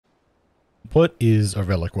What is a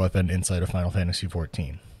relic weapon inside of Final Fantasy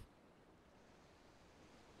XIV?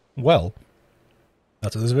 Well,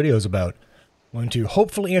 that's what this video is about. I'm going to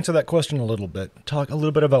hopefully answer that question a little bit, talk a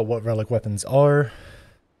little bit about what relic weapons are,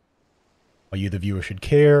 why you the viewer should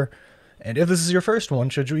care, and if this is your first one,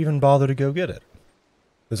 should you even bother to go get it?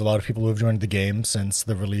 There's a lot of people who have joined the game since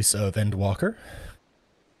the release of Endwalker,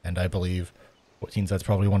 and I believe 14's that's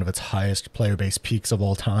probably one of its highest player base peaks of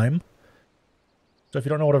all time. So if you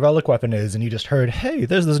don't know what a relic weapon is, and you just heard, hey,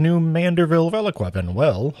 there's this new Manderville relic weapon,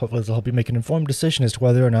 well, hopefully this will help you make an informed decision as to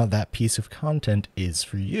whether or not that piece of content is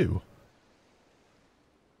for you.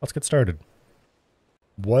 Let's get started.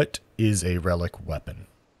 What is a relic weapon?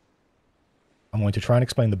 I'm going to try and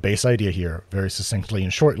explain the base idea here very succinctly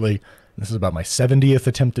and shortly. This is about my 70th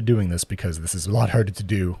attempt at doing this because this is a lot harder to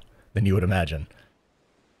do than you would imagine.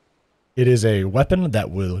 It is a weapon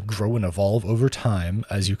that will grow and evolve over time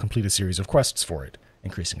as you complete a series of quests for it,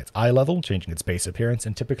 increasing its eye level, changing its base appearance,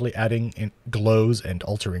 and typically adding in glows and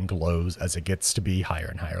altering glows as it gets to be higher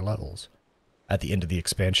and higher levels. At the end of the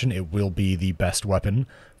expansion, it will be the best weapon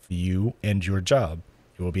for you and your job.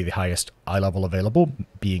 It will be the highest eye level available,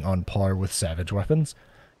 being on par with savage weapons,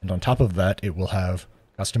 and on top of that, it will have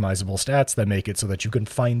customizable stats that make it so that you can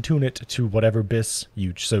fine-tune it to whatever bis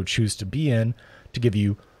you so choose to be in to give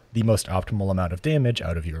you the most optimal amount of damage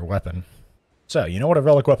out of your weapon. So, you know what a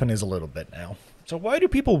relic weapon is a little bit now. So why do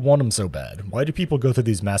people want them so bad? Why do people go through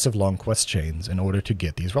these massive long quest chains in order to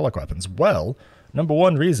get these relic weapons? Well, number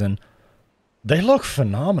one reason, they look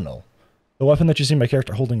phenomenal. The weapon that you see my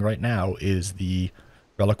character holding right now is the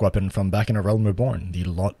relic weapon from back in A Realm Reborn, the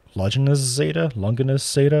Longinus Zeta,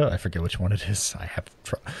 I forget which one it is.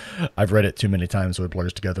 I've read it too many times so it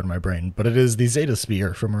blurs together in my brain, but it is the Zeta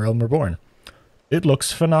Spear from A Realm Reborn. It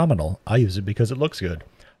looks phenomenal. I use it because it looks good.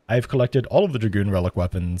 I've collected all of the Dragoon relic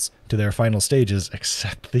weapons to their final stages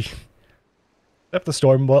except the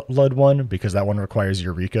Stormblood one, because that one requires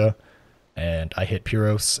Eureka, and I hit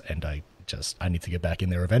Pyros, and I need to get back in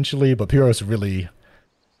there eventually, but Pyros really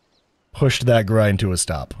pushed that grind to a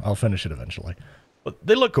stop. I'll finish it eventually. But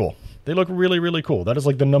they look cool. They look really, really cool. That is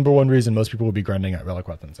like the number one reason most people will be grinding at relic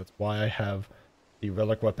weapons. That's why I have the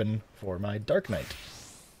relic weapon for my Dark Knight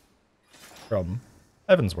from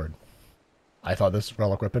Evansward. I thought this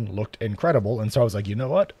relic weapon looked incredible, and so I was like, you know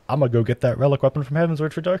what? I'm gonna go get that relic weapon from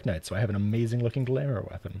Heavensward for Dark Knight, so I have an amazing looking glamour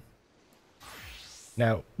weapon.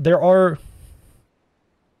 Now, there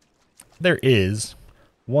is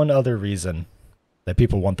one other reason that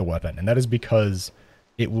people want the weapon, and that is because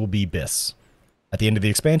it will be BIS. At the end of the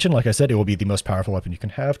expansion, like I said, it will be the most powerful weapon you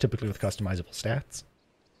can have, typically with customizable stats,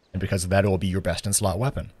 and because of that, it will be your best in slot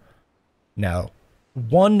weapon. Now,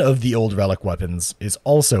 one of the old relic weapons is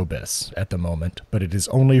also BIS at the moment, but it is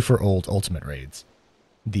only for old ultimate raids.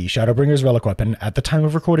 The Shadowbringer's relic weapon, at the time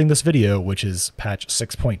of recording this video, which is patch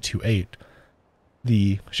 6.28,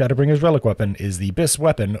 the Shadowbringer's relic weapon is the BIS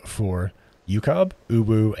weapon for Ucob,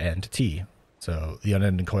 Uwu, and T. So the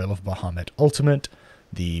Unending Coil of Bahamut Ultimate,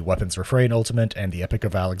 the Weapons Refrain Ultimate, and the Epic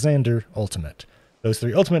of Alexander Ultimate. Those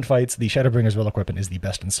three ultimate fights, the Shadowbringer's relic weapon is the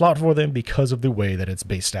best in slot for them because of the way that its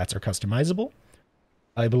base stats are customizable.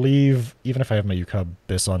 I believe, even if I have my Ucob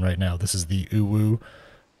BIS on right now, this is the Uwu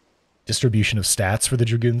distribution of stats for the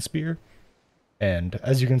Dragoon Spear. And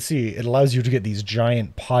as you can see, it allows you to get these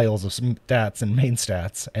giant piles of stats and main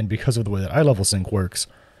stats, and because of the way that eye level sync works,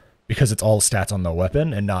 because it's all stats on the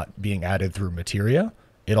weapon and not being added through materia,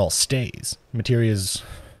 it all stays. Materias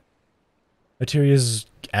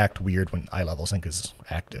act weird when eye level sync is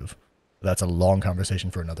active. That's a long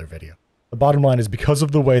conversation for another video. The bottom line is because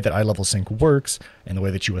of the way that eye level sync works and the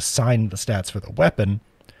way that you assign the stats for the weapon,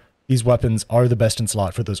 these weapons are the best in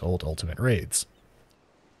slot for those old ultimate raids.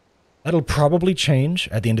 That'll probably change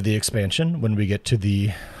at the end of the expansion when we get to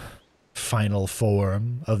the final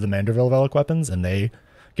form of the Manderville relic weapons and they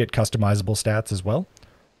get customizable stats as well.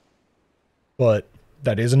 But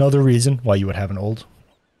that is another reason why you would have an old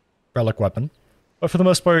relic weapon. But for the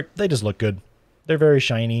most part, they just look good. They're very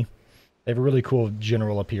shiny. They have a really cool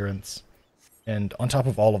general appearance. And on top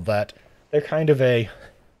of all of that, they're kind of a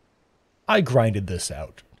I grinded this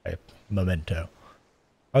out type memento.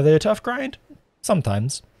 Are they a tough grind?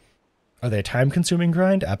 Sometimes. Are they a time-consuming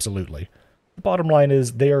grind? Absolutely. The bottom line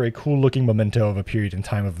is they are a cool-looking memento of a period in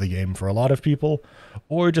time of the game for a lot of people,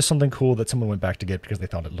 or just something cool that someone went back to get because they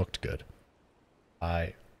thought it looked good.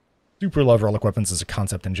 I super love relic weapons as a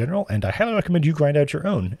concept in general, and I highly recommend you grind out your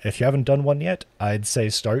own. If you haven't done one yet, I'd say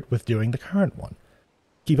start with doing the current one.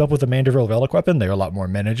 Keep up with the Manderville relic weapon. They're a lot more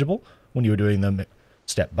manageable when you're doing them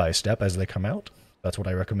step by step as they come out. That's what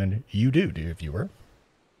I recommend you do, dear viewer.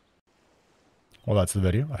 Well, that's the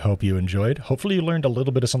video. I hope you enjoyed. Hopefully you learned a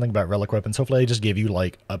little bit of something about relic weapons. Hopefully I just gave you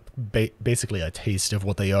like basically a taste of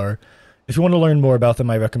what they are. If you want to learn more about them,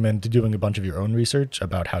 I recommend doing a bunch of your own research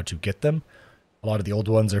about how to get them. A lot of the old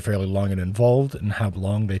ones are fairly long and involved and how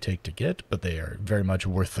long they take to get, but they are very much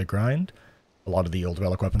worth the grind. A lot of the old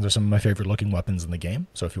relic weapons are some of my favorite looking weapons in the game,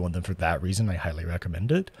 so if you want them for that reason, I highly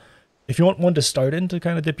recommend it. If you want one to start in to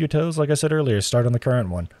kind of dip your toes, like I said earlier, start on the current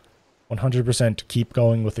one. 100% keep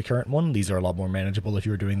going with the current one. These are a lot more manageable if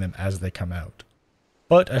you're doing them as they come out.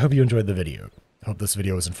 But I hope you enjoyed the video. I hope this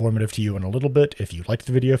video was informative to you in a little bit. If you liked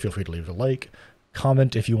the video, feel free to leave a like.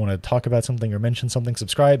 Comment if you want to talk about something or mention something.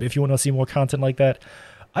 Subscribe if you want to see more content like that.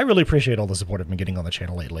 I really appreciate all the support I've been getting on the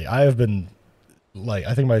channel lately. I have been,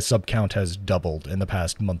 I think my sub count has doubled in the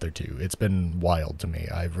past month or two. It's been wild to me.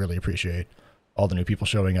 I really appreciate all the new people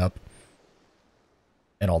showing up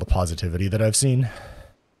and all the positivity that I've seen.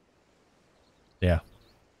 Yeah.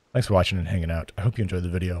 Thanks for watching and hanging out. I hope you enjoyed the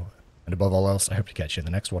video. And above all else, I hope to catch you in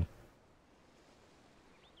the next one.